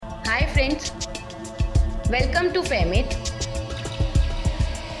Hi friends, welcome to Fairmate.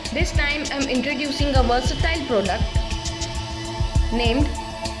 This time I am introducing a versatile product named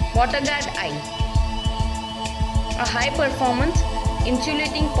Waterguard Eye, a high performance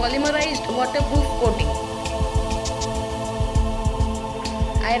insulating polymerized waterproof coating.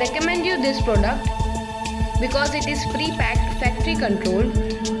 I recommend you this product because it is pre-packed, factory controlled,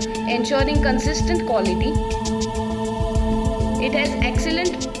 ensuring consistent quality. It has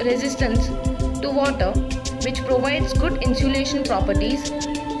excellent resistance to water, which provides good insulation properties.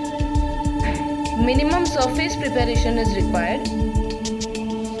 Minimum surface preparation is required.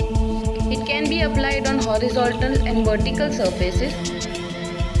 It can be applied on horizontal and vertical surfaces.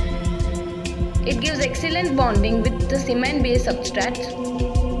 It gives excellent bonding with the cement-based substrates.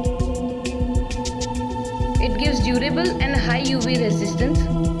 It gives durable and high UV resistance.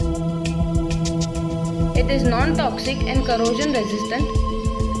 It is non-toxic and corrosion resistant,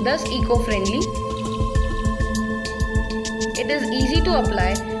 thus eco-friendly. It is easy to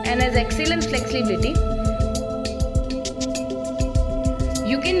apply and has excellent flexibility.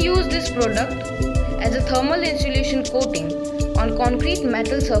 You can use this product as a thermal insulation coating on concrete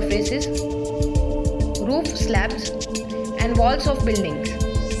metal surfaces, roof slabs, and walls of buildings.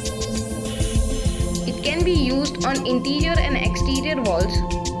 It can be used on interior and exterior walls,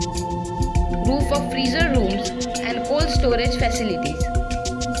 roof of freezer rooms, and cold storage facilities.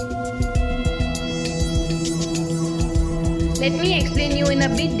 Let me explain you in a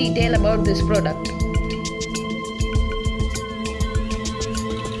bit detail about this product.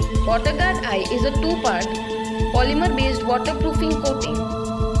 Waterguard Eye is a two-part polymer-based waterproofing coating,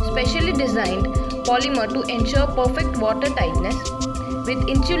 specially designed polymer to ensure perfect water tightness with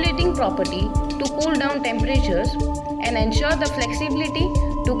insulating property to cool down temperatures and ensure the flexibility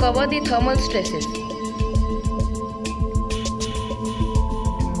to cover the thermal stresses.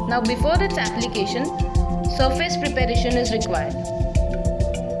 Now, before its application, surface preparation is required.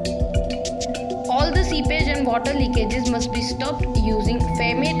 All the seepage and water leakages must be stopped using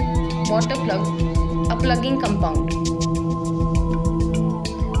Fairmate water plug, a plugging compound.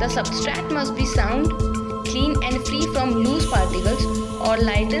 The substrate must be sound, clean and free from loose particles or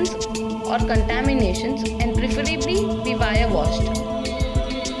lighteners or contaminations, and preferably be wire washed.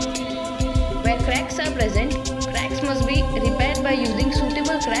 Where cracks are present, cracks must be repaired by using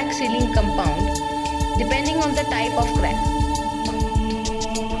suitable crack sealing compound depending on the type of crack.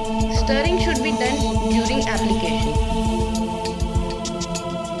 Stirring should be done during application.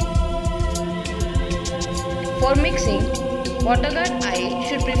 For mixing, Waterguard Eye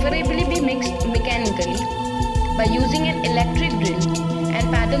should preferably be mixed mechanically by using an electric drill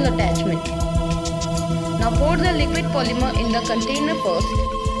and paddle attachment. Now pour the liquid polymer in the container first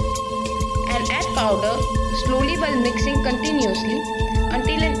and add powder slowly while mixing continuously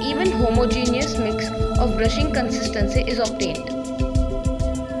until an even homogeneous mix of brushing consistency is obtained.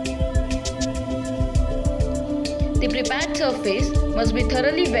 The prepared surface must be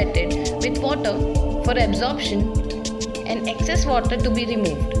thoroughly wetted with water for absorption and excess water to be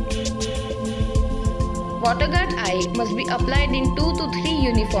removed. Waterguard Eye must be applied in 2 to 3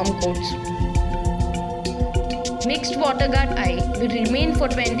 uniform coats. Mixed Waterguard Eye will remain for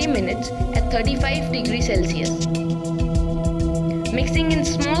 20 minutes at 35 degrees Celsius. Mixing in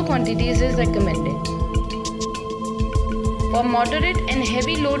small quantities is recommended. For moderate and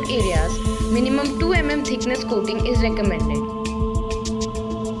heavy load areas, minimum 2 mm thickness coating is recommended.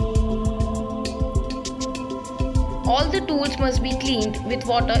 All the tools must be cleaned with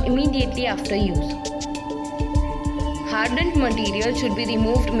water immediately after use. Hardened material should be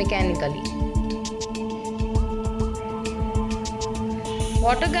removed mechanically.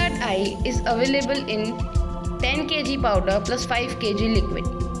 Waterguard Eye is available in 10 kg powder plus 5 kg liquid.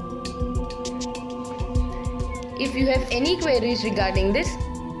 If you have any queries regarding this,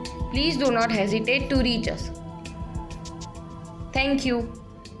 please do not hesitate to reach us. Thank you.